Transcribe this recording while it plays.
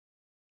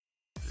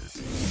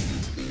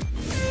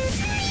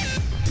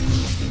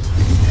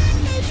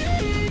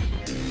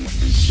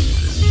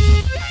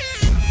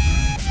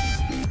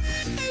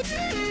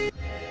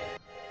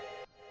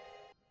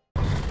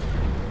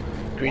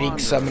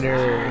Greetings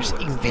summoners,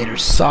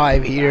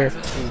 InvaderXive here.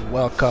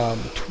 Welcome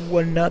to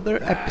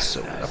another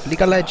episode of League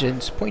of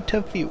Legends Point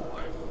of View.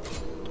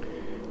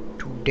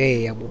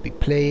 Today I will be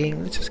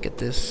playing, let's just get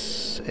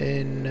this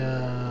in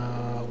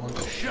one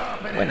go.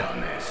 Why not?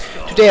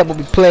 Today I will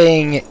be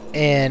playing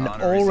an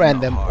all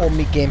random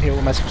only game here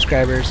with my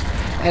subscribers.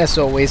 And as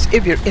always,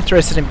 if you're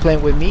interested in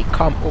playing with me,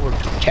 come over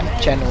to the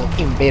channel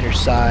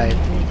InvaderXive.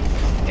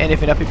 And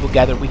if enough people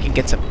gather, we can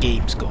get some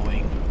games going.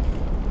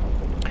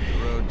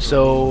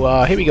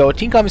 So here we go.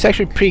 Team comp is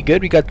actually pretty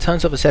good. We got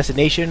tons of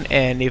assassination,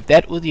 and if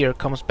that Udyr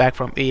comes back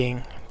from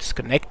being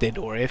disconnected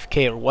or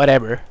AFK or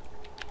whatever,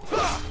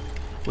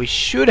 we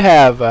should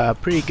have a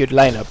pretty good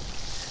lineup.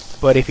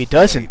 But if he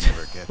doesn't,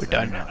 we're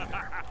done.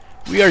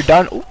 We are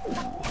done. Ooh.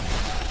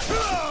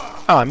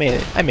 Oh, I made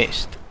it. I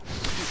missed.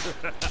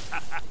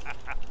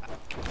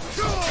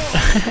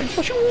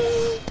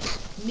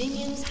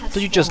 Do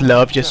you just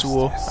love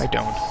Yasuo? I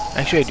don't.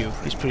 Actually, I do.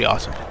 He's pretty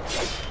awesome.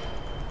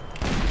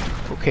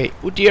 Okay,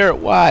 Udyr,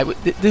 why?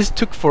 This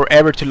took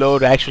forever to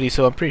load actually,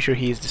 so I'm pretty sure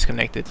he is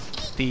disconnected.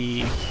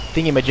 The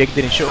thingy-majig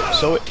didn't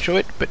show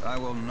it, but I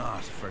will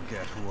not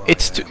forget who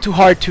it's too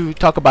hard to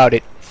talk about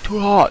it. Too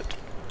hard.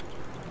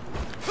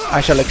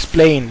 I shall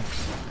explain.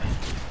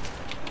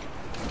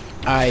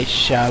 I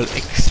shall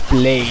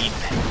explain.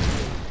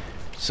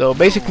 So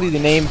basically, the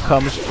name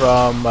comes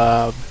from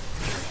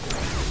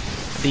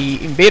the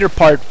invader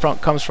part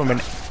comes from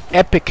an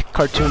epic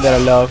cartoon that I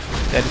love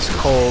that is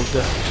called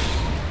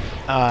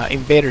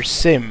Invader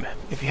Sim.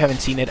 If you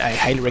haven't seen it, I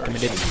highly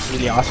recommend it. It's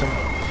really awesome.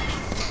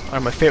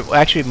 Or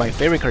actually my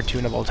favorite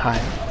cartoon of all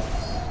time.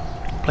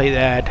 Play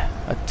that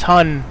a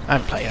ton.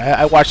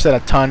 I watched that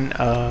a ton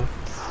of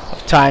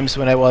times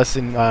when I was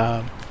in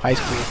high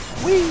school.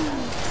 Whee!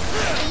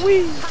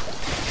 Whee!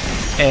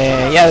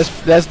 And yeah,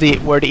 that's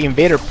where the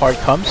invader part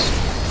comes.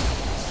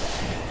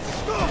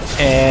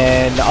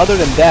 And other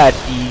than that,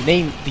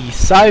 the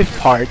Xive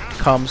part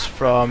comes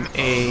from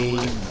a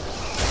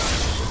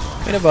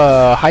kind of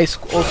a high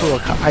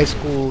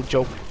school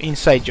joke,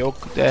 inside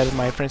joke that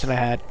my friends and I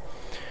had,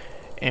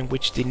 in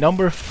which the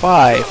number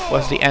 5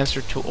 was the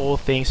answer to all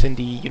things in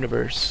the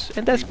universe,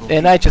 and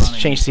I just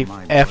changed the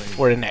F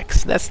for an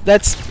X. It's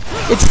that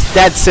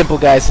simple,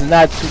 guys. It's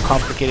not too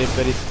complicated,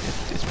 but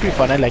it's pretty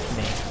fun. I like the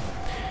name.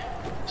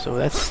 So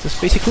that's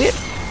basically it.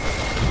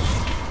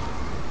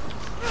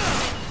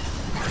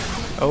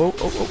 Oh,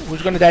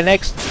 who's gonna die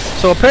next?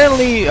 So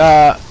apparently,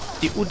 the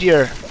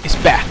Udyr is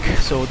back,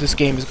 so this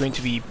game is going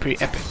to be pretty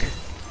epic.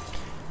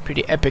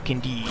 Pretty epic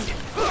indeed.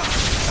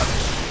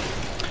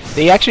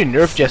 They actually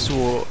nerfed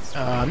Yasuo.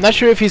 I'm not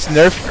sure if he's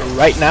nerfed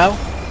right now,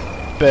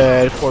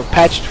 but for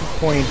patch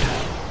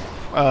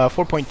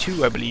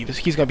 4.2, I believe,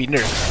 he's gonna be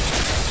nerfed.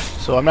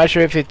 So I'm not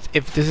sure if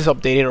this is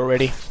updated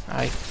already.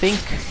 I think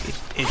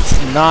it's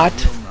not,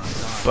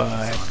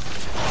 but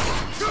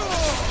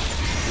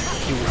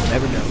you will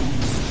never know.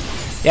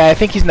 Yeah, I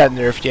think he's not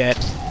nerfed yet,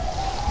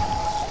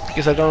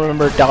 because I don't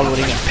remember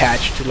downloading a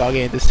patch to log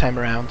in this time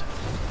around.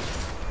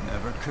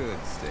 never could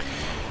stay.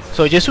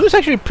 So Yasuo is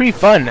actually pretty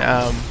fun.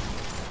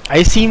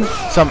 I've seen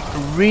some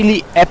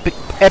really epic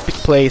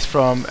plays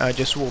from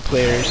Yasuo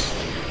players,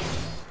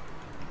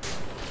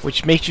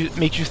 which makes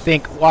you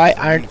think, why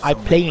aren't I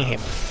playing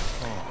him?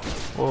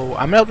 Well,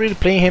 I'm not really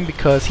playing him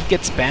because he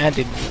gets banned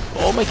in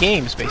all my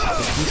games.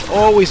 Basically, he's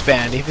always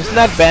banned. If he's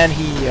not banned,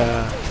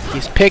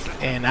 he's picked,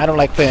 and I don't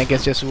like playing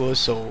against Yasuo,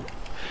 so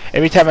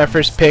every time I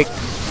first pick,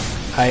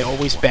 I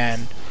always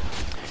ban.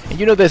 And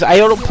you know this, I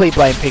don't play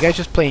blind pick, I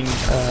just playing,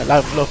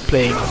 love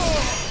playing.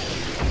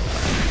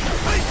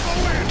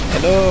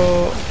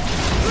 Hello.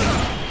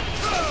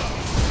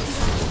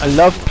 I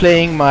love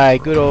playing my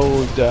good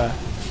old,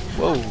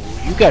 whoa,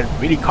 you got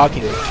really cocky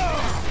there.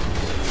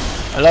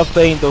 I love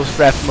playing those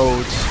breath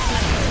modes.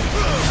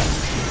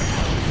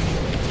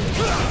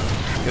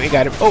 Okay, we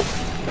got him. Oh,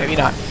 maybe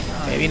not.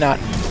 Maybe not.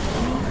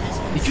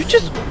 Did you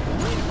just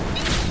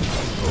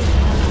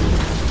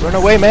run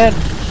away, man?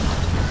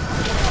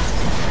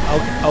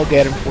 I'll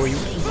get him for you.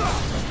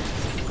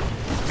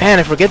 Man,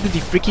 I forget that the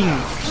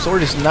freaking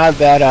sword is not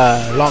that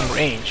long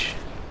range.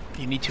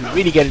 You need to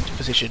really get into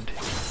position to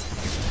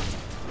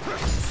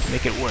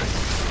make it work.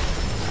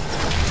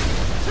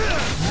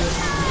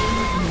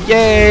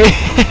 Yay!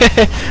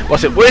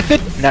 Was it worth it?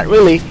 Not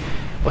really.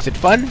 Was it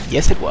fun?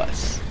 Yes, it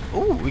was.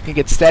 Ooh, we can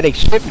get static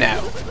ship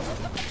now.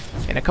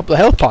 And a couple of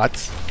health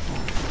pots.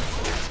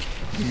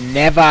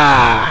 Never.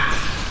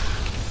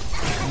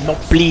 No,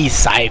 please,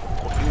 Xive.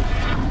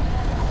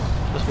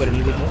 Let's wait a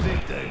little bit more.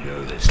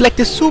 Select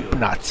the soup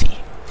Nazi.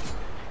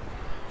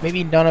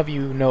 Maybe none of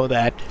you know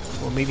that,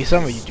 or maybe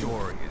some of you do.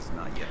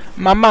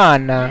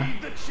 Mamana.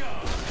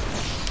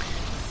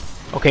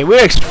 Okay,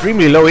 we're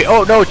extremely low.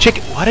 Oh no,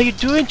 chicken! What are you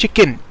doing,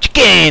 chicken?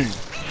 Chicken!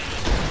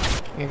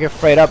 You get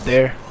right up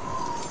there.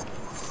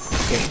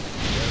 Okay,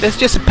 that's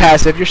just a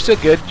passive. You're still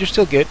good. You're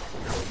still good.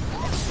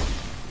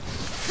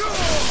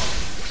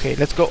 Okay,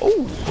 let's go.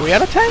 Oh, are we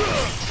out of time?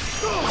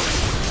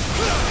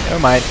 Never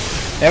mind.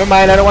 Never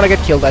mind, I don't want to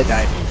get killed. I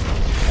died.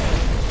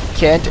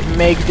 Can't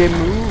make the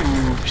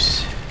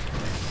moves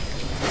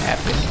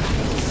happen.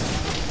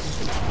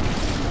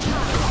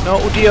 No,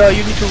 Udia,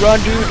 you need to run,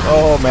 dude.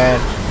 Oh man.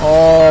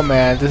 Oh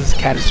man, this is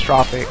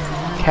catastrophic.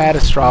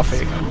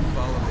 Catastrophic.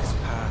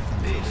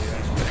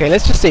 Okay,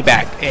 let's just stay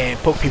back and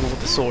poke people with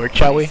the sword,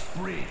 shall we?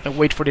 And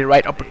wait for the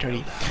right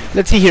opportunity.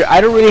 Let's see here.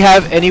 I don't really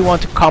have anyone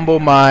to combo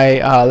my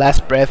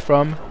last breath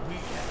from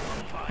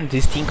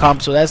this team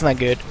comp, so that's not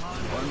good.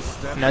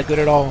 Not good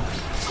at all.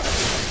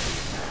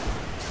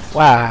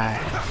 Why?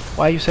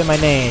 Why you say my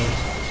name?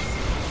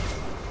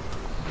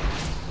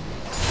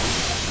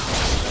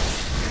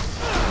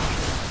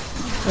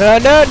 No,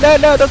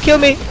 don't kill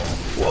me.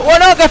 Oh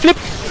no, got flipped.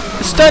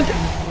 Stunned.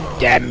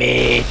 Damn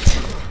it.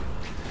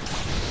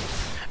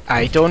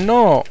 I don't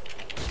know.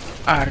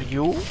 Are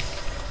you?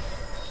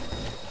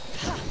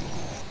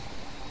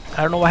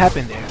 I don't know what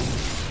happened there.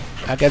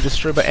 I got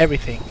destroyed by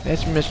everything.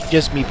 That's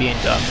just me being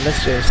dumb.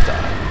 Let's just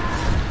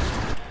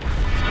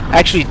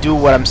actually do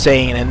what I'm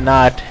saying and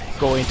not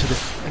go into the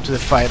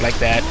fight like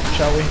that,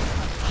 shall we?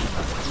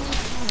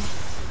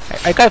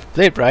 I got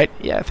flipped, right?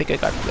 Yeah, I think I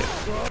got flipped.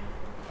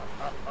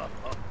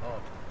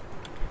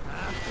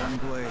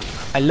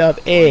 I love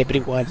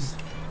everyone.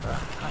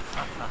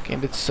 Okay,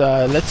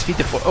 let's feed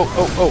the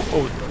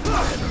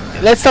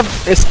let's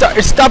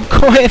stop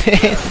going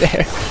in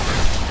there.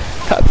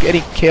 Stop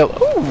getting killed.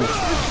 Ooh,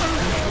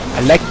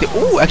 I like the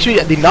actually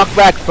the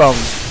knockback from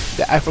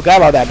I forgot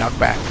about that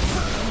knockback.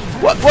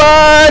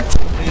 What?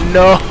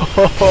 No.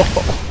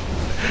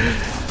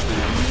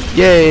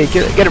 Yay,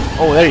 get him.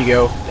 Oh, there you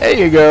go. There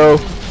you go.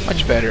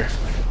 Much better.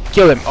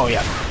 Kill him. Oh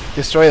yeah,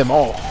 destroy them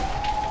all.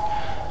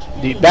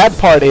 The bad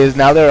part is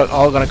now they're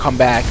all gonna come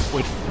back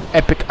with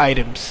epic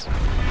items.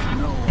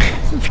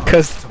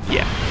 Because,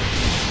 yeah,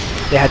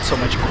 they had so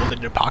much gold in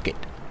their pocket.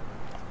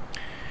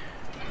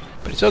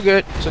 But it's all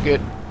good, it's all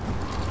good.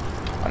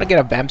 I wanna get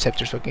a Bam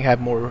Scepter so I can have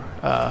more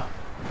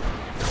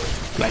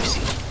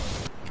Lifesteal.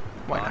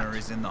 Why not?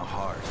 Is in the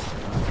heart.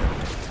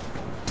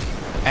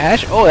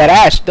 Ash? Oh, that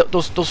Ash!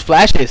 Those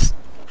flashes.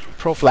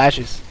 Pro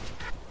flashes.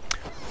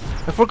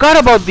 I forgot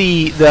about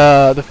the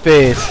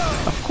Fizz.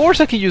 Of course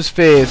I can use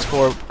Fizz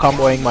for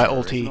comboing my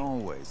ulti.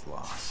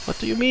 What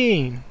do you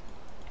mean?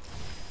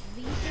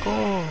 Of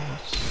course.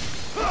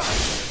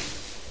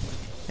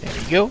 There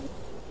we go.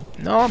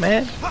 No,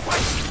 man.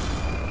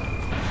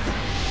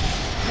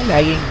 I'm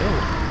lagging. No,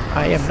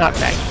 I am not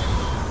lagging.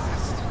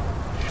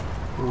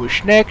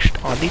 Who's next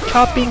on the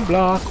chopping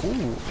block?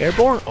 Ooh,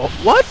 airborne. Oh,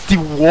 what? The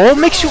wall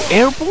makes you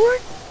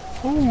airborne?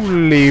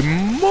 Holy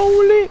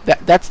moly!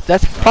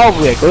 That's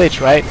probably a glitch,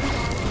 right?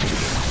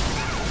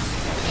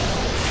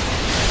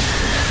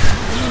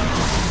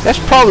 That's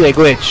probably a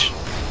glitch.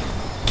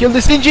 Kill the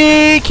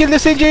Shinji! Kill the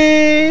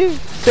Shinji!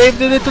 Save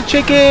the little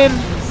chicken!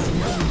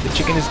 The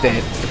chicken is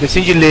dead. The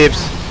Shinji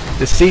lives.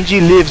 The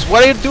Shinji lives.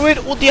 What are you doing?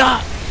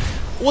 Udia!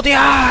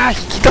 Udia!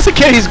 He doesn't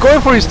care. He's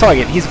going for his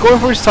target. He's going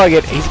for his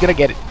target. He's gonna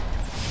get it.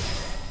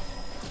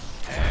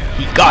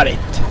 He got it.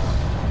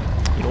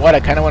 You know what? I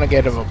kind of want to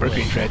get him a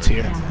Mercury Treads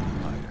here.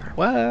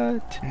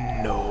 What?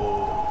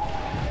 No.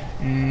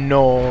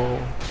 No.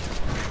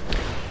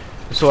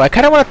 So I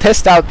kind of want to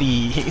test out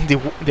the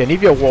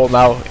Anivia wall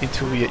now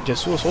into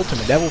Yasuo's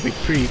ultimate. That will be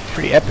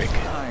pretty epic.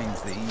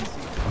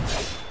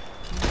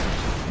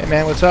 Hey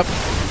man, what's up?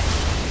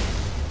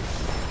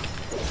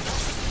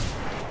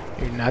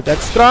 You're not that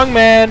strong,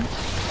 man.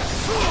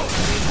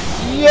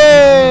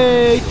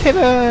 Yay,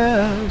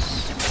 Teknoaxe!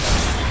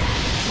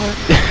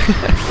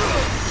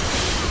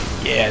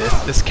 Yeah,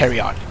 let's carry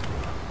on.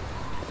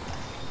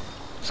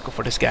 Let's go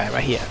for this guy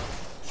right here.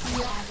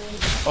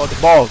 Oh, the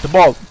ball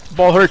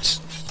hurts.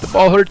 The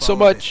ball hurts so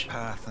much.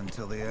 Oh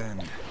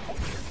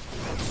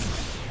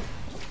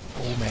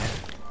man,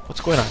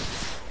 what's going on?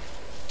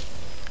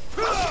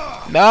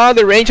 No,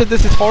 the range of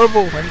this is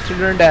horrible. I need to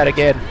learn that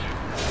again.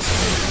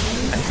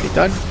 Nicely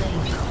done.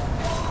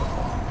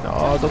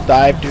 No, don't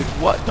dive, dude.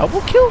 What?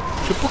 Double kill?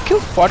 Triple kill?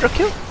 Quadra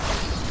kill?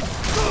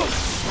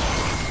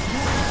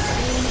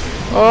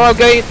 Oh, I'm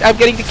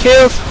getting the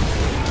kills.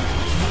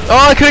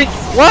 Oh, I couldn't.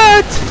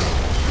 What?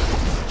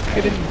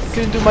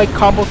 Couldn't do my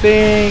combo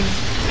thing.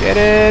 Get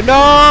it?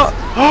 No!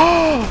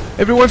 Oh,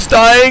 everyone's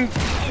dying.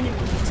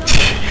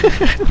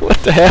 What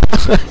the hell?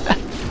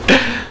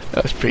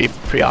 That was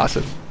pretty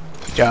awesome.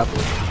 Good job.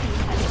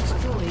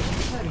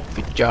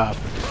 Good job.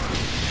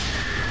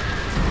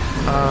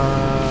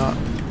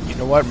 You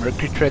know what?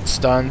 Mercury Tread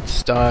stun.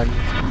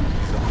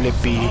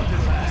 Flippy.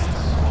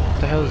 What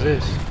the hell is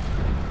this?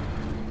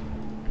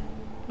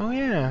 Oh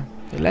yeah,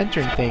 the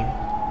lantern thing.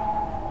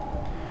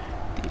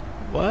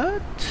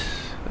 What?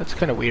 That's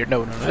kind of weird.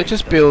 No. Let's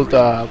just build.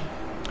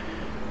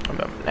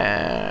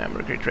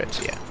 Mercury Treads.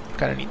 Yeah,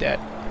 kind of need that.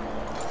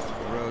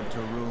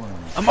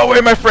 I'm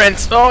away, my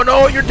friends. Oh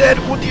no, you're dead.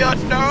 Udia,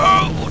 no,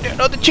 Udia,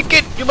 no, the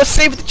chicken. You must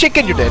save the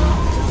chicken. You're dead.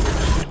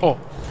 Oh,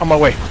 on my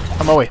way.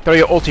 Throw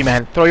your ulti,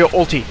 man. Throw your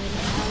ulti.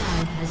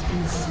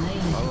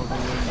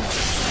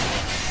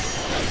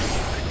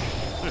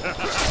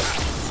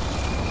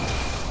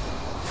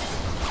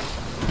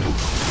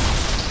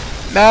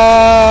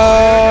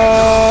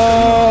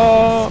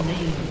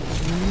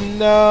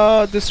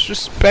 No,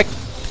 disrespect.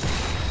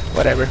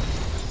 Whatever.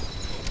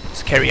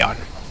 Let's carry on.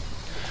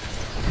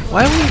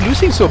 Why are we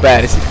losing so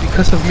bad? Is it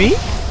because of me?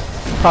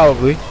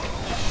 Probably.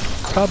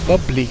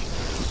 Probably.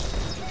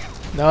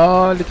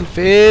 No, little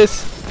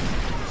fizz.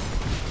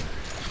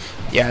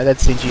 Yeah, that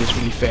Sinji is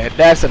really fat.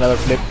 That's another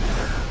flip.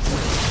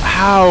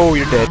 Ow,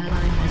 you're dead.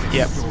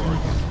 Yep.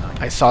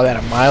 I saw that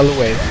a mile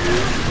away.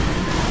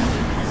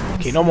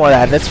 Okay, no more of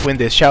that. Let's win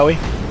this, shall we?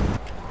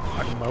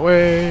 On my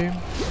way.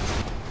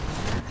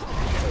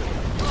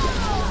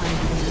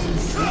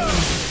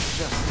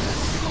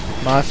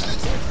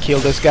 Must kill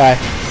this guy.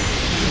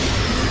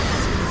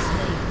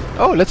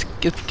 Oh, let's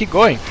keep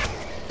going.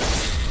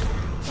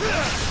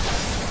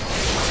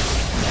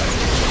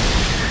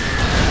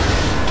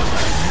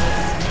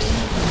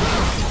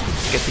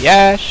 Get the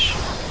Ash.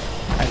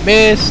 I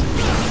missed.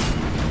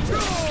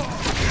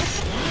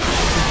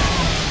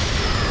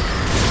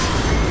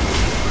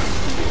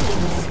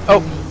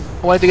 Oh,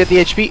 I wanted to get the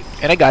HP,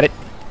 and I got it.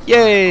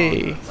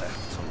 Yay!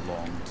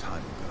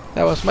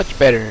 That was much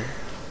better.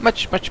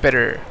 Much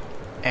better.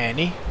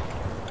 Annie.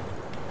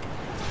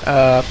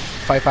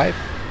 5-5.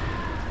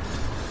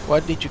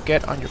 What did you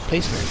get on your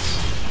placements?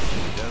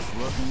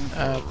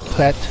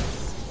 Plat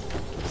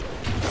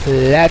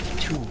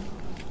 2.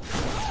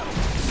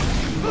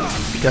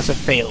 Because I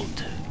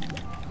failed.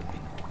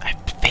 I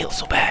failed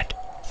so bad.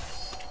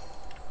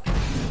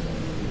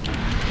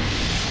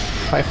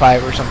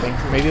 5-5 or something.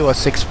 Maybe it was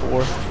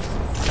 6-4.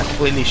 Not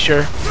completely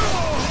sure.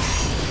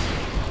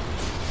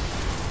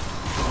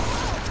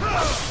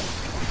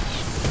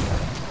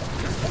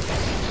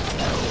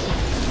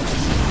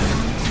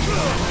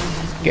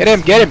 Get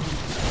him! Get him!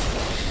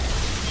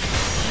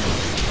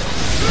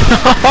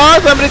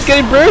 Somebody's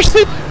getting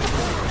bursted!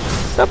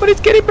 Somebody's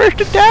getting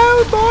bursted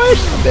down, boys!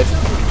 I'm dead.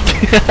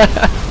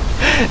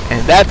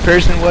 And that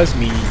person was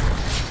me.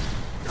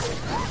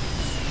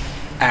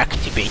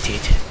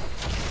 Activated.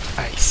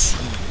 I see.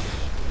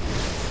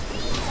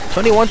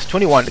 21 to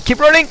 21. Keep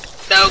running!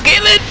 No,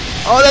 Caitlyn!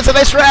 Oh, that's a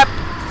nice trap!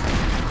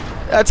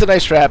 That's a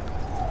nice trap.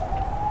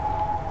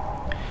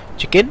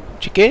 Chicken,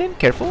 chicken,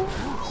 careful.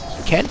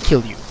 Can't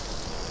kill you.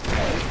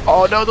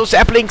 Oh no, those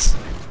saplings!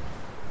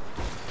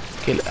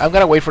 Okay, I'm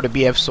gonna wait for the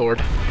BF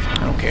sword. I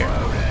don't care.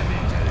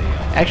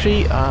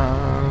 Actually,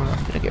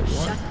 I'm gonna get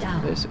one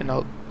of this and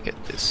I'll get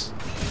this.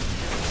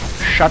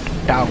 Shut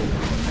down.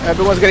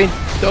 Everyone's getting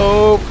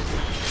dope.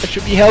 I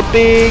should be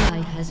helping,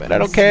 but I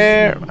don't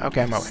care.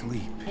 Okay, I'm out.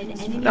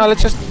 No,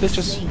 let's just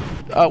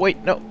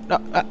wait, no,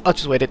 I'll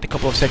just wait it a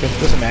couple of seconds,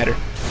 doesn't matter.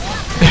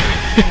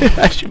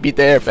 I should be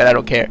there, but I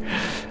don't care.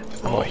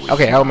 Oh, wait.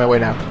 Okay, I'm on my way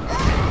now.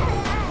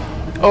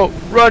 Oh,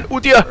 run,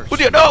 Udia!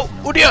 Udia, no!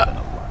 Udia!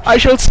 I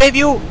shall save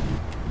you!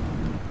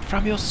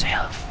 From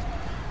yourself.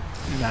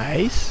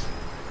 Nice.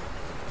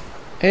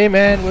 Hey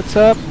man, what's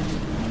up?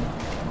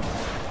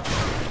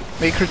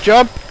 Make her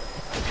jump!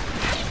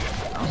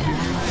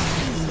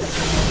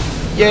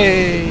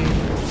 Yay!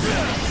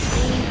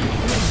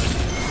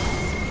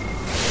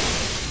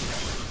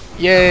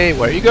 Yay!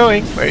 Where are you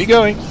going? Where are you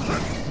going?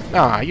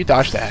 Ah, you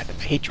dodged that. I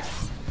hate you.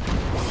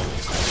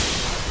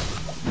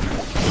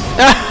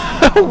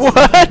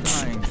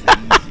 What?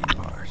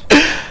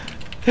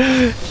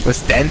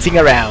 Was dancing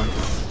around.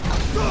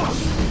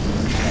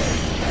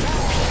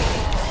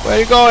 Where are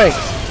you going?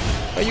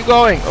 Where are you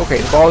going? Okay,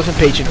 the ball is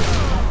impatient.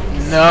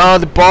 No,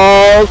 the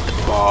ball! The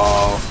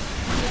ball!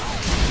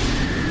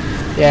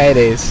 Yeah, it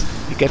is.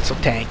 You get so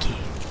tanky.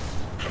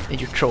 And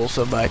you troll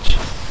so much.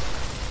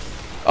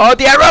 Oh,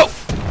 the arrow!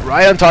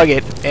 Right on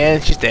target.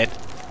 And she's dead.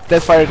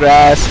 Dead fire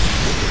grass.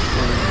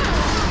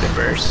 The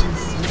burst.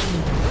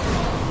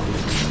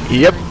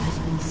 Yep.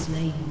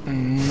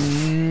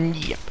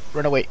 Yep.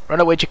 Run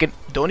away, chicken.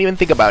 Don't even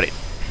think about it.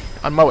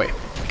 On my way.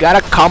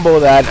 Gotta combo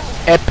that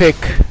epic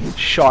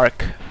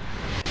shark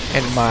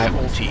and my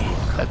ulti.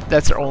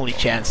 That's our only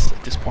chance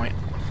at this point.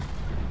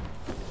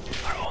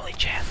 Our only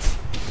chance.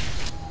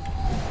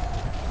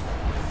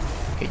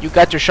 Okay, you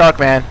got your shark,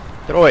 man.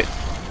 Throw it.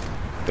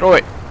 Throw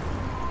it.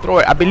 Throw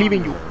it. I believe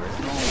in you.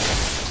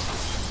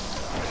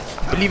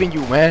 I believe in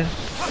you, man.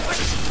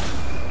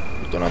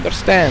 You don't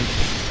understand.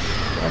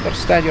 You don't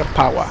understand your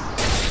power.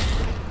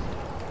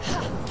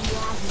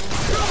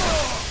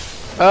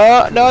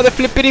 No, the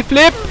flippity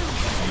flip!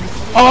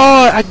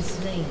 Oh, I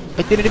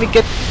didn't even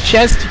get a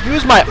chance to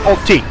use my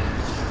ulti.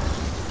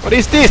 What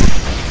is this?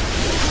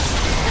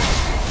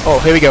 Oh,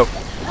 here we go.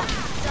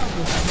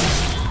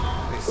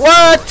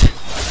 What?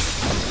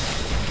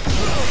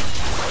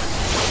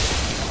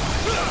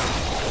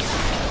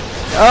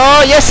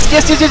 Oh, yes,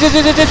 yes, yes, yes, yes,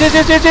 yes, yes,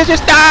 yes, yes, yes,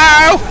 yes,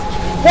 no!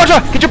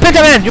 Water! Get your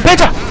penta, man! Your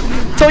penta!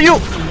 So you!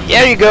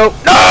 There you go.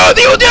 No,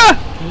 the Udia!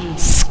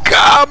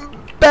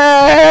 Scumbag!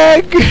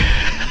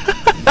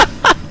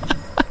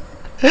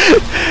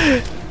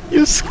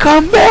 You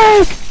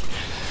scumbag!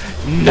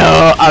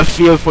 No, I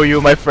feel for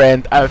you, my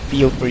friend. I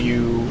feel for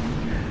you.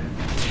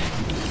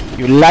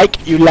 You like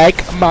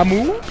my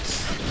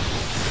moves?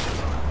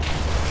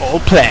 All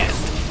planned.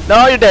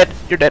 No, you're dead.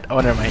 You're dead.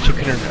 Oh, never mind. She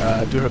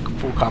couldn't do her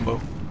full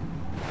combo.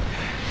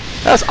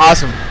 That was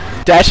awesome.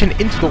 Dashing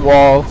into the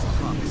wall,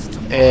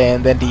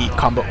 and then the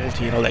combo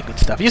ulti and all that good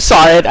stuff. You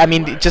saw it. I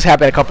mean, it just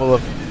happened a couple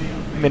of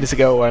minutes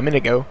ago or a minute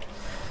ago.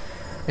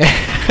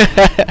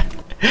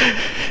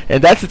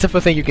 And that's the type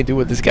of thing you can do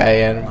with this guy.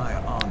 And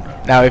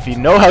now, if you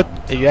know how,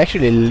 if you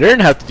actually learn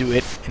how to do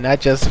it, and not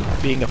just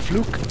being a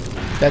fluke,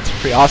 that's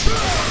pretty awesome.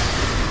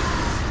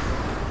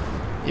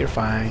 You're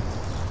fine.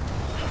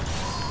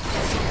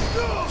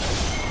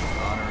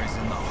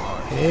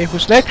 Hey,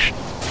 who's next?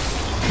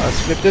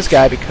 Let's flip this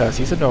guy because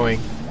he's annoying.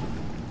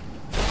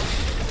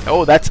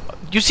 Oh, that's,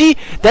 you see,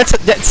 that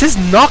says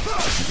knock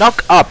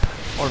up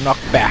or knock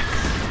back.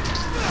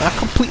 Not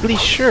completely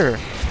sure.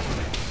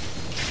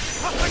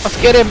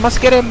 Must get him,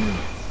 must get him.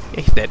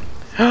 Yeah, he's dead.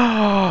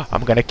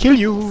 I'm gonna kill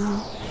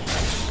you.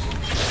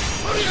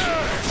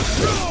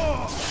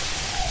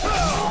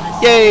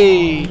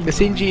 Yay! The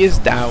Sinji is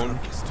down.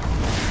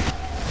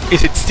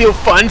 Is it still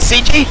fun,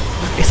 Sinji?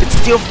 Is it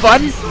still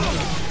fun?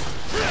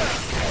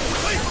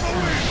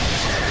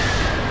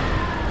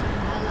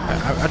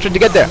 I'm trying to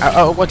get there.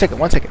 Oh, one second.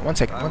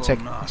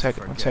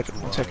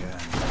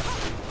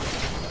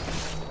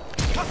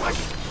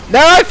 No,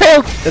 I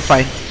failed! That's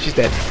fine. She's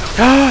dead.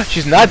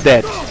 She's not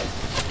dead.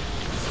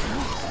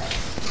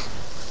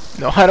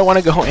 No, I don't want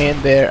to go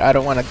in there. I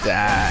don't want to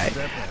die.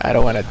 I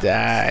don't want to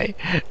die.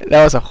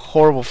 That was a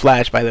horrible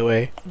flash, by the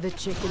way.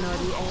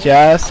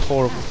 Just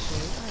horrible.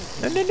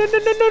 No,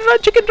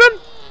 chicken, run!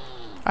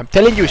 I'm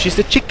telling you, she's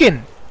the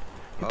chicken.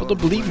 People don't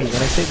believe me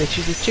when I say that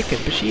she's a chicken,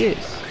 but she is.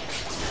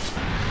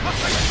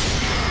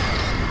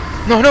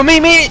 No, me,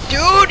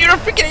 dude! You're a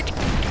freaking.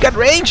 You got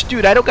range,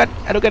 dude. I don't got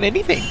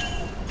anything.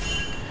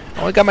 I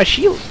only got my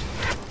shield.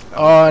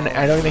 Oh, and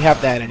I don't even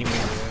have that anymore.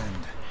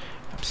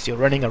 I'm still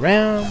running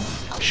around.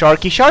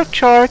 Sharky, shark.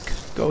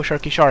 Go,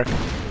 Sharky, shark.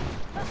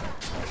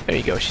 There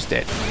you go. She's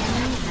dead.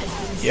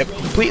 Yep,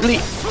 completely.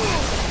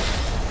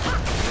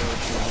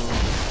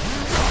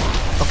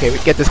 Okay, we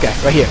get this guy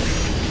right here.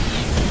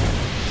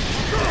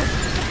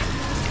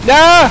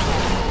 No!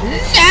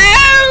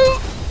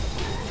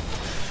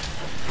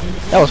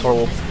 That was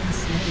horrible.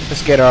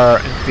 Let's get our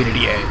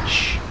Infinity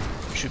Edge.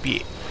 Should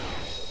be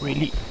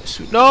really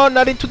soon. No,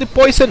 not into the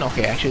poison.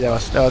 Okay, actually that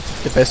was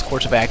the best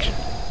course of action.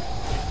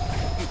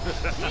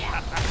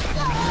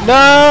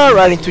 No,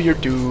 right into your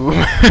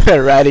doom.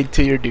 Right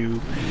into your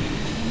doom.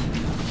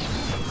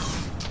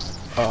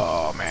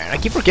 Oh man, I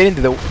keep forgetting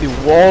the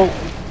wall.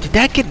 Did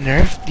that get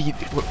nerfed?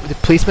 The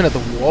placement of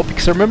the wall?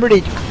 Because I remember that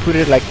you could put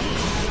it like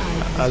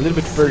a little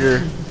bit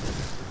further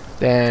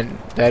than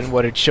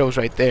what it shows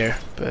right there,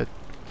 but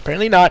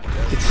apparently not.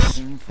 It's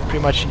pretty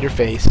much in your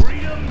face.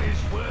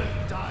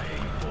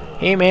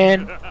 Hey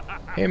man,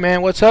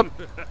 what's up?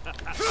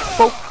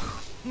 Oh.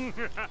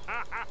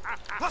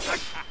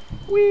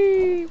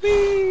 Wee.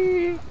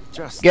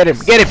 Get him.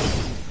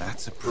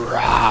 That's a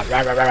rah.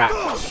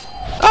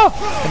 Oh,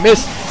 I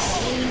missed.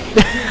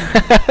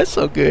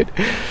 So good.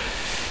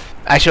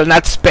 I shall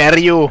not spare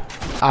you.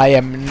 I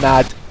am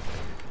not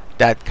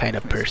that kind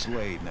of person.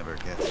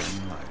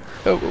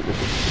 Oh.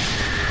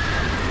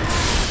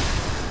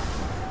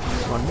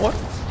 One more.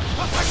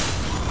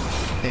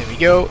 There we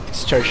go.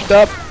 It's charged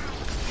up.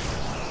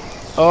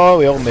 Oh,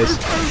 we all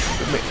missed.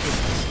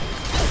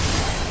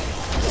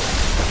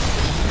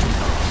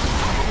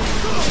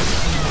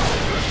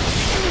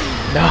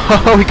 No,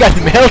 we got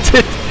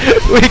melted.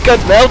 We got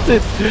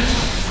melted.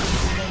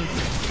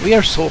 We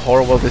are so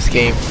horrible at this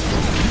game.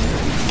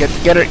 Get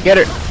her.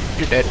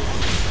 You're dead.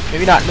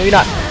 Maybe not.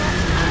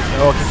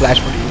 Oh, I can flash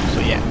for you.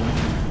 So yeah.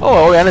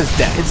 Oh, Oriana's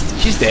dead.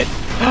 She's dead.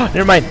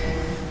 Never mind.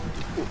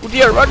 Oh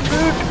dear, run, dude.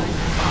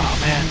 Oh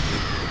man.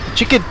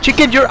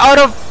 Chicken, you're out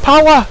of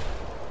power.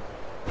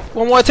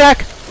 One more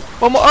attack.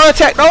 No,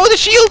 the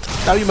shield.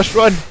 Now you must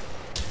run.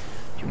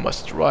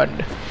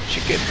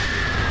 Chicken.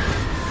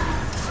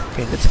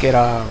 Okay, let's get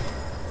our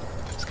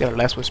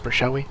last whisper,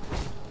 shall we?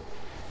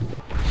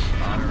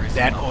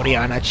 That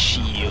Oriana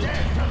shield.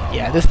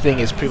 Yeah, this thing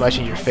is pretty much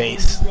in your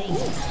face.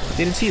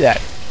 Didn't see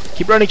that.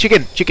 Keep running,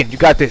 chicken. You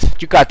got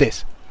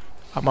this.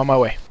 I'm on my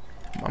way.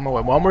 One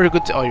more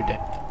good. Oh, you're dead.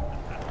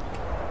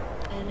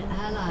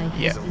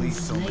 Yeah.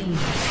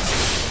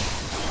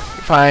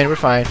 We're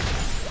fine.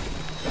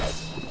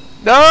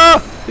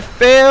 No! It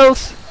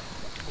fails!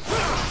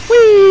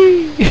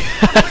 Whee!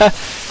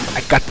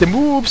 I got the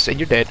moves and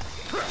you're dead.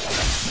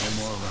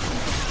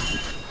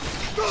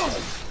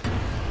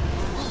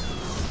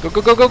 Go.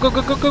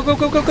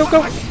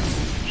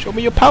 Show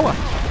me your power.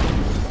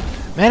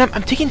 Man,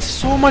 I'm taking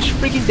so much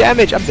freaking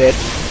damage. I'm dead.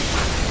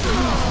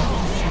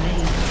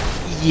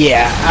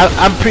 Yeah,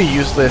 I'm pretty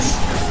useless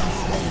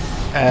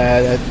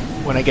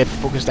when I get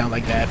focused down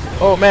like that.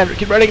 Oh man,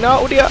 keep running now.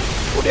 Oh dear.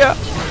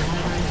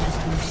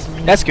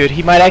 That's good.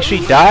 He might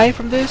actually die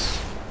from this.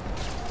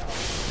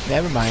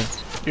 Never mind.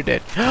 You're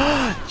dead.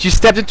 You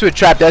stepped into a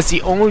trap. That's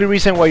the only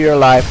reason why you're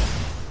alive.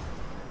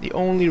 The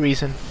only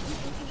reason.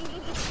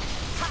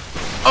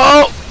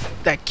 Oh!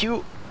 That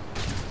Q.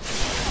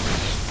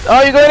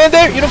 Oh, you're going in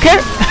there? You don't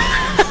care?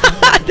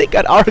 They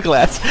got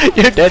hourglass.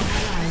 You're dead.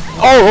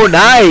 Oh,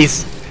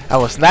 nice! I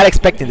was not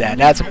expecting that.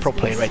 That's a pro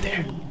play right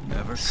there.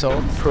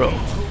 So pro.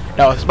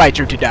 Now it's my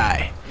turn to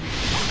die.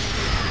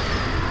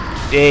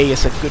 Today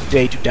is a good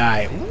day to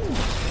die. Ooh.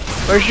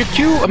 Where's your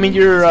Q? I mean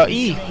your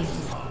E.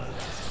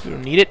 You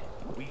don't need it.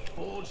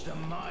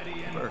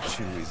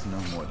 Virtue is no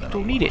more than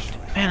Don't need it.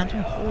 Man, I'm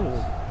doing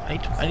horrible.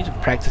 I need to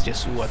practice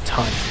Yasuo a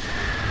ton.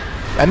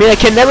 I mean, I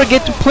can never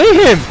get to play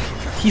him.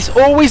 He's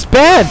always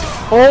banned.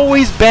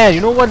 Always banned.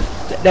 You know what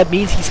that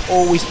means? He's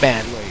always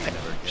banned.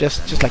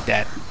 Just like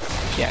that.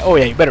 Yeah. Oh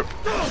yeah. You better.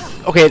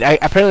 Okay.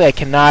 Apparently I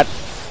cannot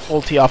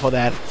ulti off of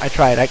that. I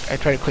tried. I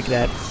tried to click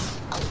that.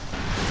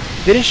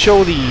 Didn't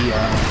show the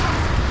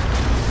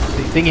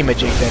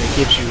thingy-majig that it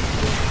gives you.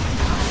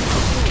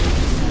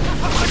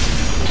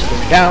 It's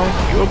going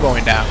down. You're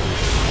going down.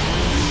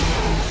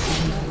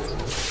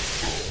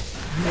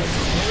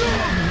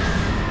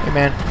 Hey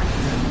man.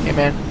 Hey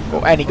man. Go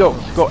Annie. Go.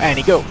 Go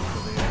Annie. Go.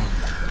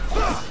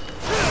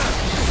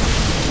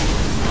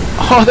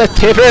 Oh, the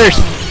tippers!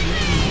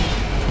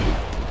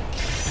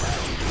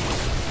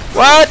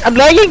 What? I'm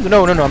lagging?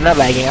 No, I'm not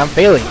lagging. I'm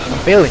failing.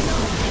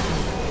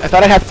 I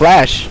thought I had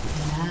flash.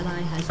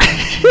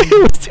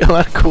 It was still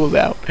on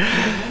cooldown.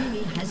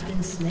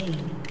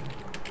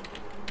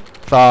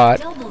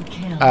 Thought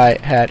I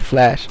had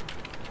flash.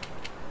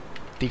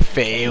 The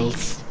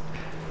fails.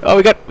 Oh,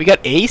 we got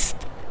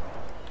aced.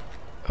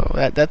 Oh,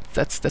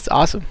 that's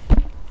awesome.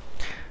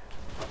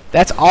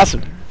 That's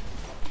awesome.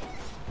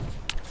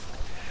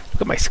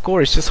 Look at my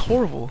score. It's just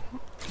horrible.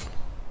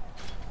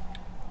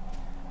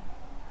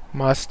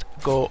 Must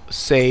go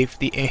save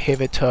the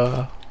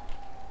inhibitor.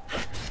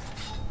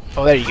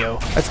 Oh, there you go.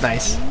 That's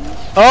nice.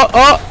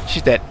 Oh,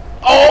 she's dead.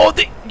 Oh,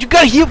 you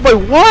got healed by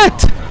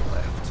what?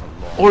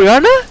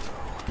 Oriana?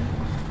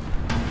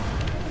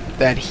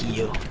 That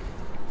heal.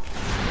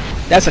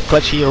 That's a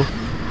clutch heal.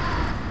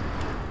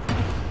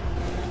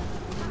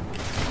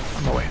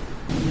 On my way.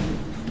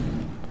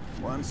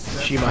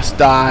 She must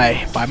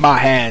die by my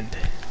hand.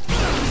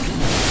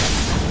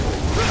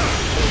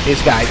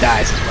 This guy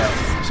dies as well.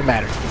 Doesn't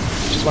matter.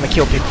 Just want to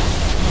kill people.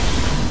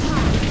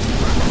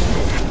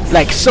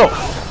 Like so.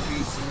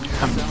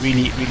 I'm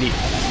really.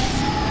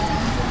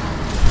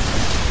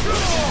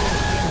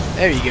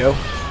 There you go.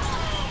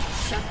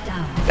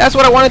 That's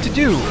what I wanted to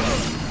do.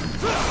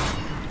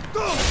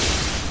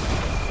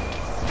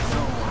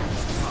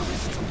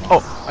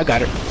 Oh, I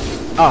got her.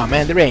 Oh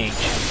man, the range.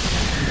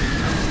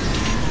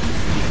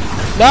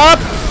 No!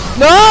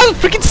 No!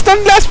 Freaking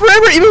stun lasts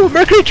forever, even with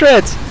Mercury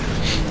Treads!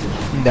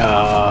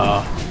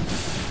 No.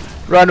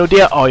 Run,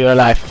 Udia. Oh, you're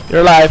alive.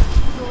 You're alive.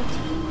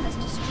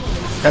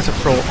 That's a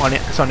pro on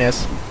it. It's on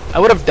S. I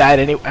would have died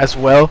as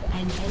well.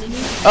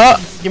 Oh,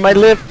 you might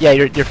live. Yeah,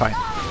 you're fine.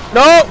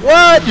 No,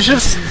 what? You should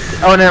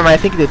have. Oh, never mind. I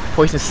think the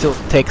poison still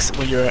takes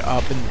when you're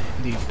up in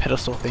the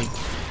pedestal thing.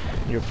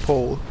 Your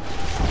pole.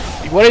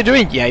 What are you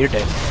doing? Yeah, you're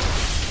dead.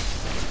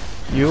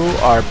 You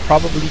are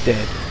probably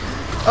dead.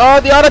 Oh,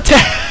 the auto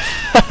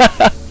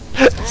attack.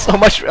 So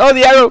much. Oh,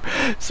 the arrow.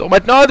 So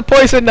much. No, the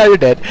poison. Now you're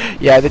dead.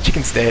 Yeah, the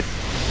chicken's dead.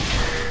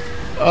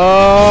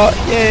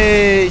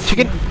 Yay,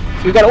 chicken.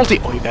 You got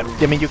ulti. Oh, you got.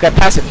 I mean, you got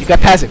passive. You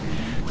got passive.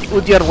 The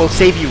Udyr will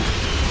save you,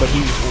 but he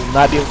will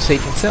not be able to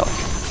save himself.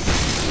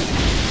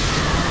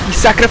 He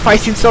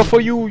sacrificed himself for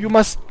you. You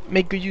must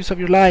make good use of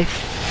your life.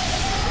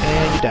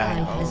 And you die.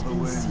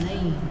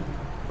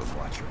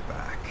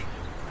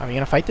 Are we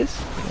gonna fight this?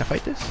 Are we gonna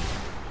fight this?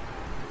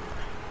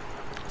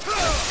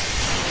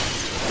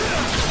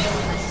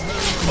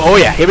 Oh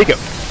yeah, here we go.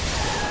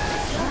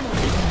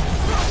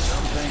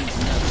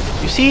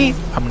 You see,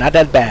 I'm not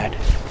that bad.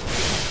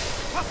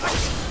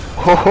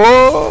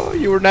 Oh,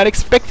 you were not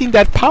expecting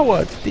that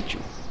power, did you?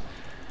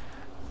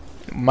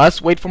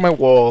 Must wait for my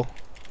wall.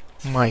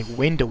 My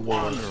window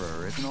wall.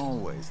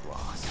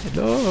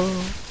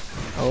 Hello.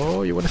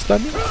 Oh, you wanna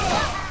stun me?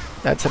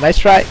 That's a nice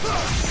try.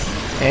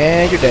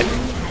 And you're dead.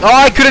 Oh,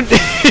 I couldn't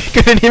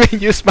couldn't even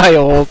use my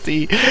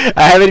ulti.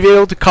 I haven't been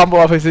able to combo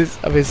off his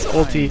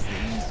ulti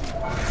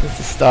since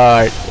the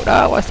start.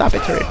 Oh, stop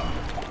it, turret.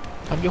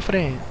 I'm your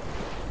friend.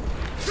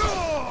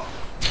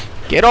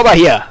 Get over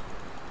here.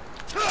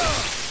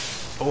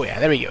 Oh yeah,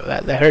 there we go.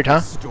 That hurt,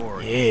 huh?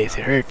 Yes,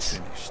 it hurts.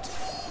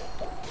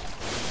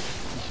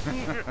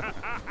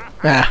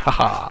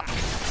 Haha.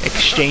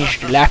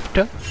 Exchanged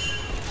laughter.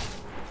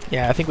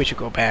 Yeah, I think we should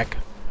go back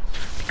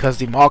because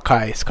the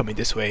Maokai is coming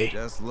this way.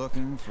 Just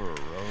looking for a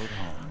road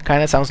home.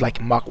 Kinda sounds like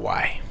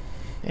Makwai.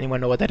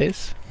 Anyone know what that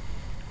is?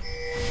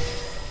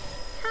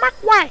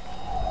 Makwai.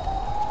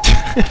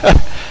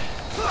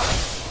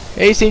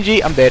 Hey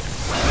Shinji, I'm dead.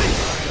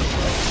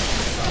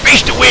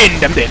 Face the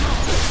wind, I'm dead.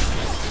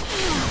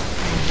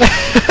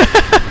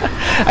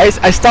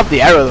 I stopped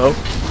the arrow though.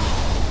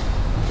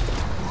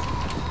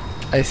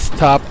 I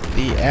stopped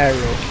the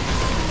arrow.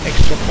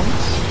 Extra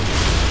points.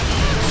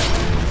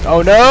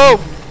 Oh no!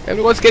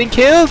 Everyone's getting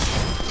killed!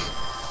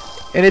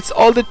 And it's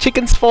all the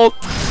chicken's fault.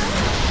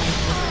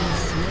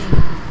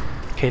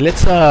 Okay,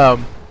 let's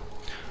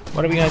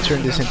what are we gonna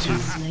turn this into?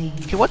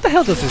 Okay, what the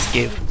hell does this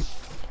give?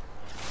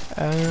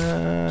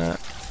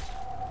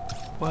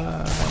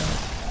 What?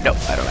 No,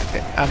 I don't like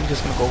that. I'm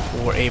just gonna go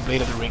for a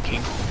Blade of the Ring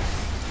King.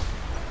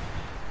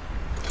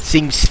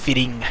 Seems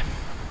fitting.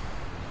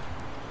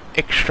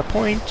 Extra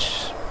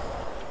points.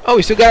 Oh,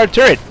 we still got our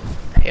turret.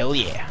 Hell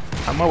yeah.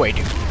 On my way,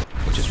 dude.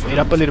 Just wait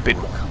up a little bit.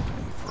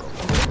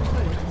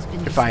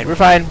 We're fine. We're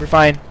fine. We're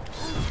fine.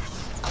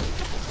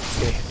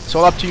 Okay, it's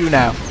all up to you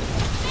now.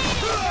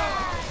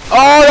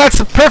 Oh, that's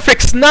a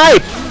perfect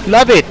snipe!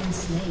 Love it.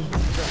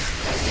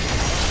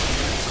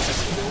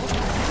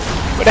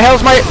 Where the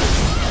hell's my...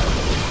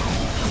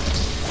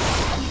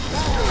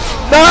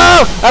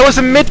 No! I was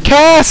a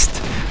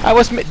mid-cast! I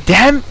was mid...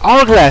 Damn,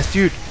 Hourglass,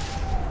 dude.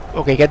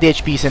 Okay, get the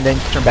HPs and then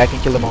turn back and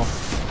kill them all.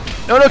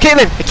 No, no,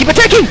 Caitlyn! Keep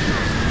attacking!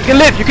 You can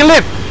live! You can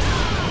live!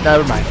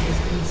 Never mind.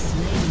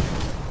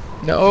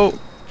 No.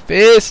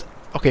 Fizz!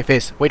 Okay,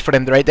 Fizz. Wait for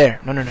them right there.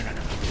 No, no, no, no,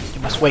 no.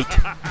 You must wait.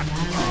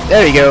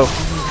 There you go.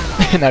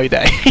 Now you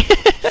die.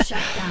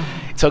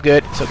 It's all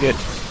good. It's all good.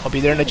 I'll be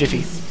there in a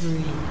jiffy.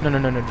 No, no,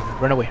 no, no, no.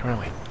 Run away. Run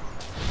away.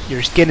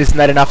 Your skin is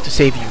not enough to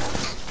save you.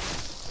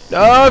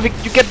 No, if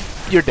you get...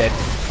 You're dead.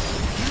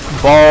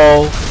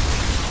 Ball.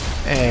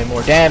 And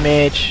more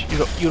damage.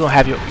 You don't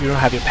have your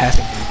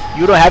passive.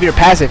 You don't have your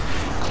passive.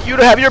 You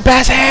don't have your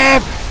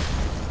passive.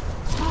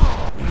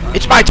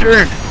 It's my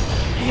turn.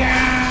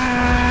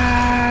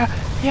 Yeah.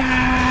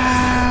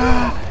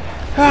 Yeah.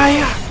 Ah,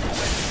 yeah.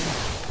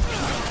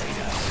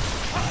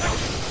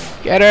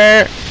 Get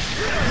her.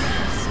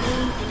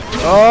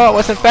 Oh,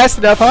 wasn't fast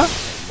enough, huh?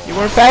 You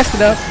weren't fast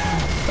enough.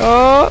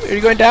 Oh, are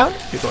you going down?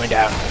 You're going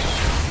down.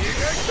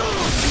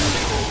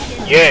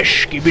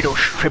 Yes, give me those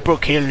triple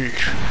kills.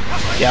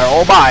 They are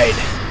all mine.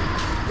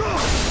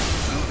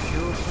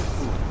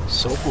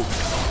 So good.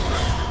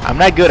 I'm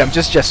not good. I'm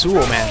just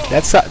Yasuo, man.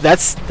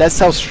 That's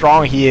how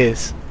strong he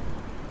is.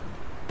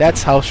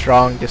 That's how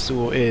strong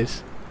Yasuo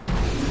is.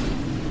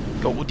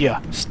 Go,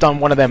 Udia. Stun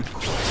one of them.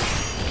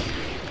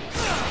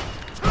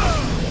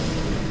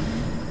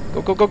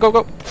 Go, go, go, go,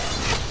 go.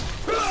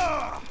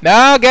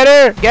 No, get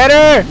her! Get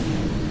her!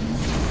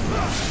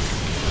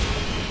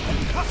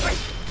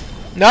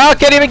 No,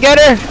 can't even get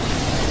her!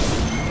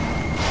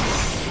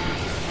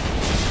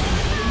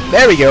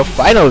 There we go,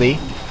 finally.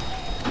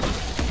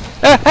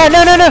 No,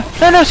 no, no,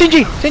 no,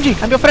 Shinji! Shinji,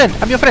 I'm your friend,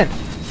 I'm your friend.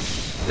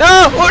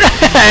 No!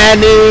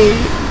 Annie!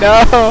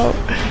 No!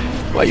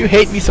 Why you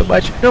hate me so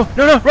much? No,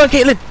 no, no, run,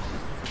 Caitlyn!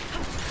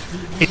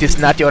 It is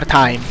not your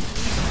time.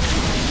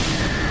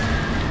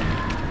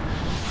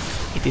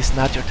 It is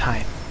not your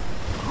time.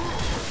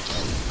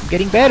 I'm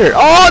getting better.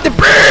 Oh, the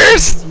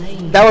burst!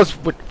 That was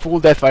with full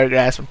Deathfire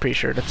Grasp, I'm pretty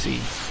sure. Let's see.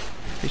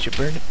 Did she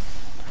burn it?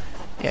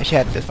 Yeah, she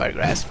had Deathfire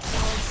Grasp.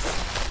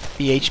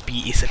 The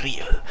HP is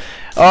real.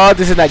 Oh,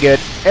 this is not good.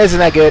 This is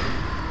not good.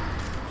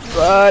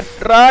 Run,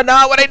 run!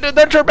 No, what I do?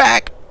 Don't turn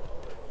back!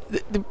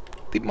 The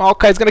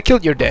Maokai is gonna kill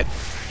you. You're dead.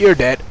 You're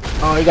dead.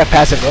 Oh, you got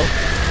passive though.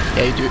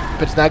 Yeah, you do.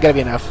 But it's not gonna be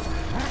enough.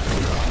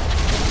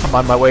 I'm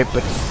on my way,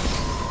 but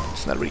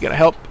it's not really gonna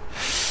help.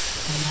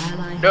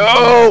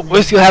 No!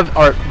 We still have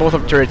our both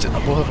of our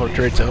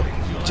turrets though.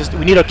 Just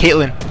we need a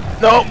Caitlyn.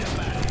 No!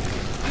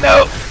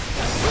 No!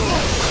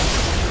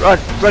 Run!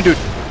 Run, dude!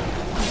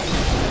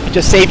 I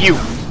just save you!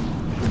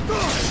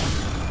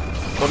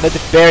 Don't let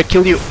the bear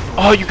kill you!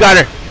 Oh, you got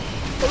her!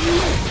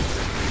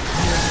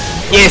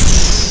 Yes!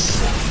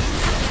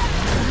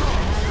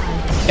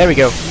 There we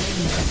go.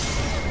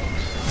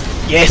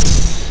 Yes!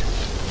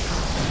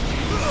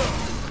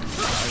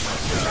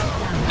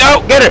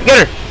 No! Get her!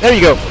 Get her! There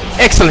you go!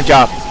 Excellent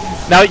job!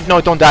 Now,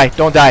 no, don't die!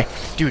 Don't die!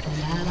 Dude!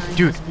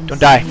 Dude! Don't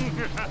die!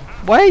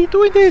 Why are you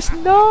doing this?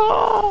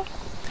 No!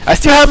 I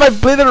still have my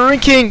Blither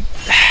ranking!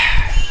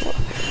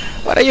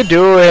 What are you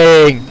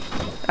doing?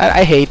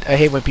 I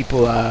hate when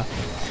people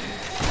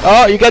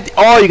oh, you got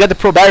the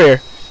pro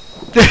barrier.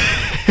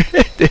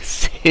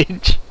 This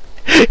hinge.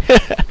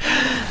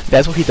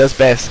 That's what he does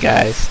best,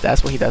 guys.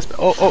 That's what he does best.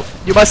 Oh,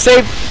 you must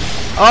save.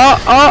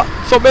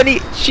 Oh, so many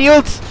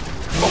shields.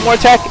 One more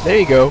attack. There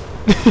you go.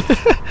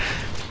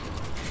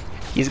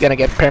 He's gonna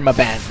get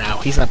perma-banned now.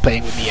 He's not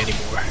playing with me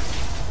anymore.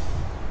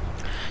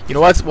 You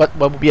know what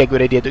would be a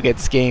good idea to get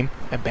this game?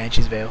 A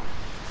Banshee's Veil.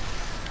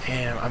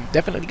 And I'm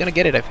definitely gonna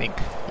get it, I think.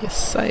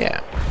 Yes, I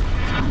am.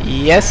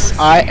 Yes,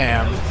 I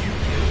am.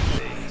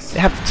 They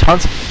have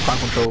tons of crowd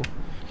control.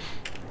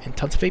 And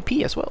tons of AP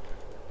as well.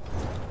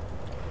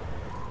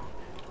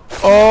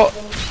 Oh,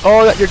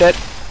 you're dead.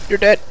 You're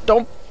dead.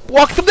 Don't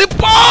walk through the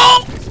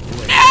ball!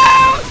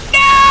 No!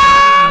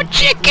 No!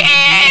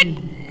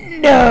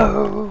 Chicken!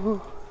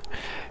 No!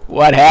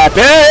 What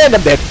happened?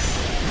 I'm dead.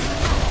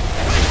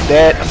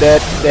 Dead, I'm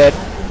dead, dead.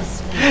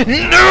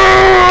 No!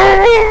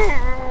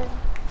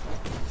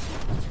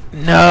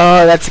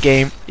 No, that's a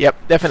game.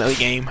 Yep, definitely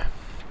game.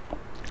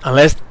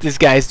 Unless this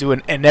guy's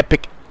doing an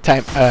epic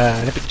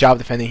job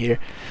defending here.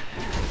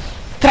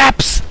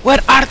 Traps! Where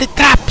are the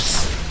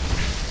traps?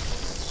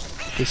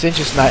 Okay, Sinch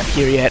is not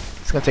here yet.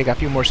 It's gonna take a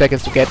few more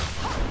seconds to get.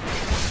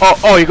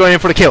 Oh, you're going in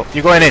for the kill.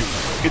 You're going in.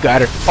 You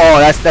got her. Oh,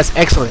 that's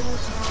excellent.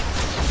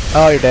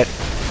 Oh, you're dead.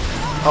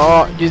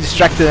 Oh, you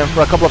distracted them for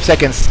a couple of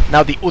seconds.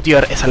 Now the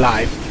Udyr is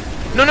alive.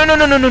 No, no, no,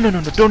 no, no, no, no, no,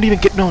 no. Don't even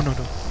get. No, no,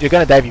 no. They're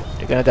gonna dive you.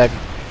 They're gonna dive you.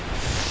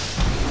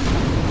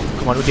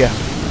 Come on, Udyr.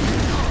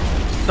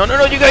 No, no,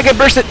 no. You're gonna get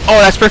bursted.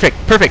 Oh, that's perfect.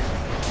 Perfect.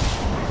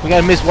 We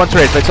gotta miss one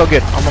turret, but it's all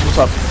good. I'm almost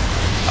up.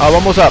 I'm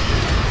almost up.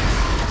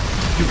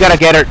 You gotta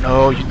get her.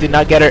 No, you did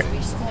not get her.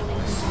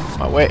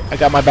 Oh wait, I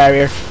got my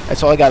barrier.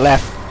 That's all I got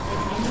left.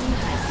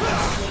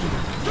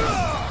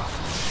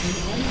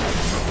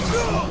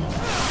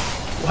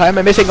 Why am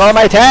I missing all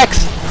my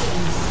attacks?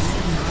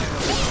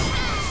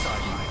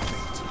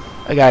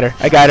 I got her.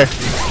 I got her.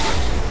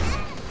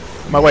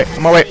 On my way.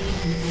 On my way.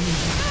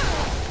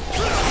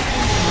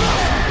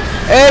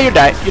 Hey, you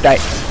died. You died.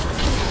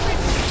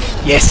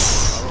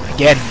 Yes.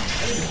 Again.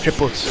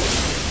 Triples.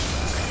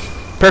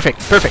 Perfect.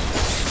 Perfect.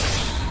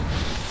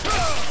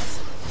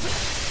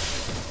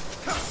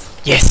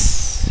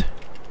 Yes.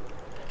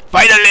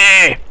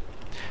 Finally.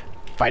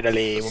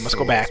 Finally. We must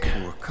go back.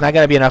 Not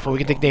gonna be enough, but we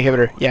can take the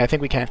inhibitor. Yeah, I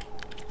think we can.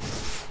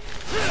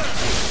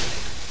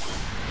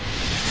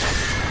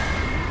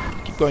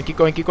 Keep going. Keep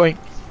going. Keep going.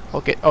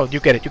 Okay. Oh, you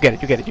get it. You get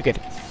it. You get it. You get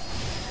it.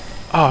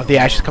 Oh, the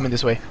Ashe is coming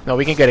this way. No,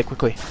 we can get it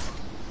quickly.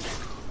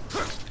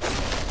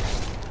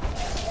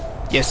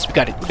 Yes, we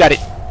got it. We got it.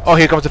 Oh,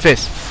 here comes the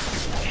fizz.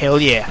 Hell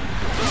yeah.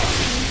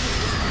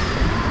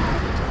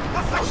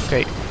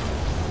 Okay.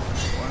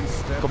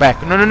 Go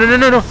back. No, no, no, no,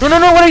 no, no, no, no,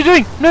 no. What are you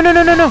doing? No, no,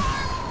 no, no, no.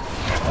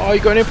 Oh,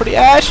 you're going in for the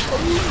Ashe.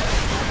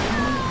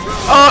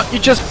 Oh, you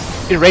just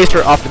erased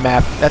her off the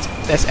map.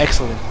 That's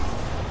excellent.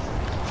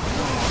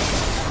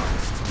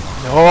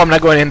 No, I'm not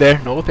going in there.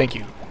 No, thank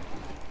you.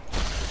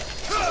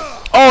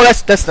 Oh,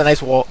 that's the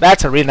nice wall.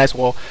 That's a really nice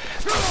wall.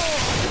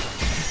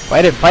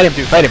 Fight him,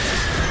 dude. Fight him.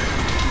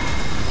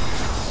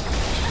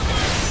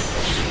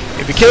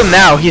 If you kill him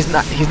now, he's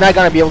not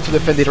gonna be able to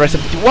defend the rest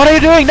of the team. What are you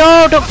doing?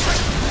 No, don't.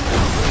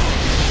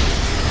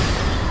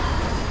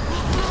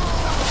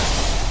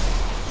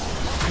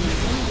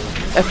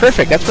 That's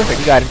perfect. That's perfect.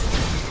 You got him.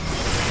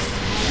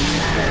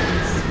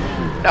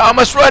 Now I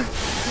must run.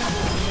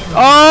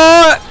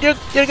 Oh, you're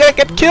gonna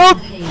get killed.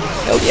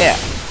 Hell yeah.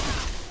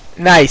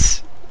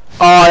 Nice.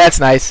 Oh, that's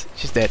nice.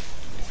 She's dead.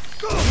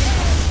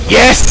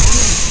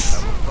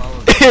 Yes.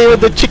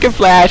 With the chicken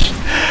flash.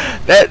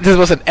 This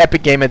was an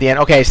epic game at the end.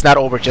 Okay, it's not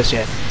over just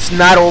yet. It's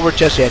not over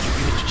just yet. You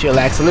need to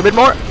chillax a little bit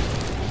more.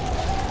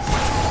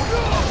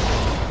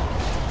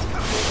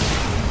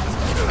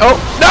 Oh,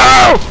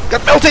 no!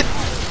 Got melted!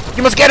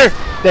 You must get her!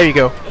 There you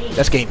go.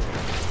 That's game.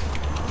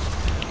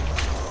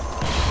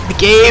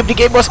 The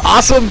game was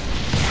awesome!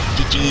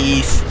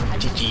 GG's.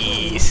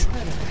 GG's.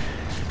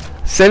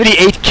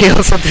 78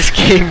 kills on this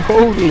game.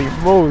 Holy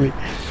moly.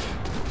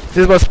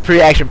 This was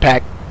pretty action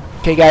packed.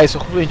 Okay guys, so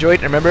hope you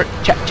enjoyed. Remember,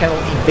 chat channel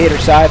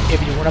InvaderXive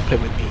if you wanna play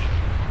with me.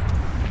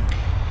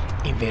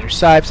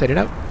 InvaderXive, set it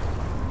up.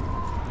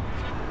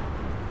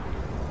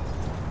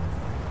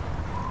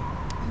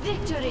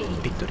 Victory!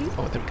 Victory?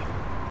 Oh, there we go.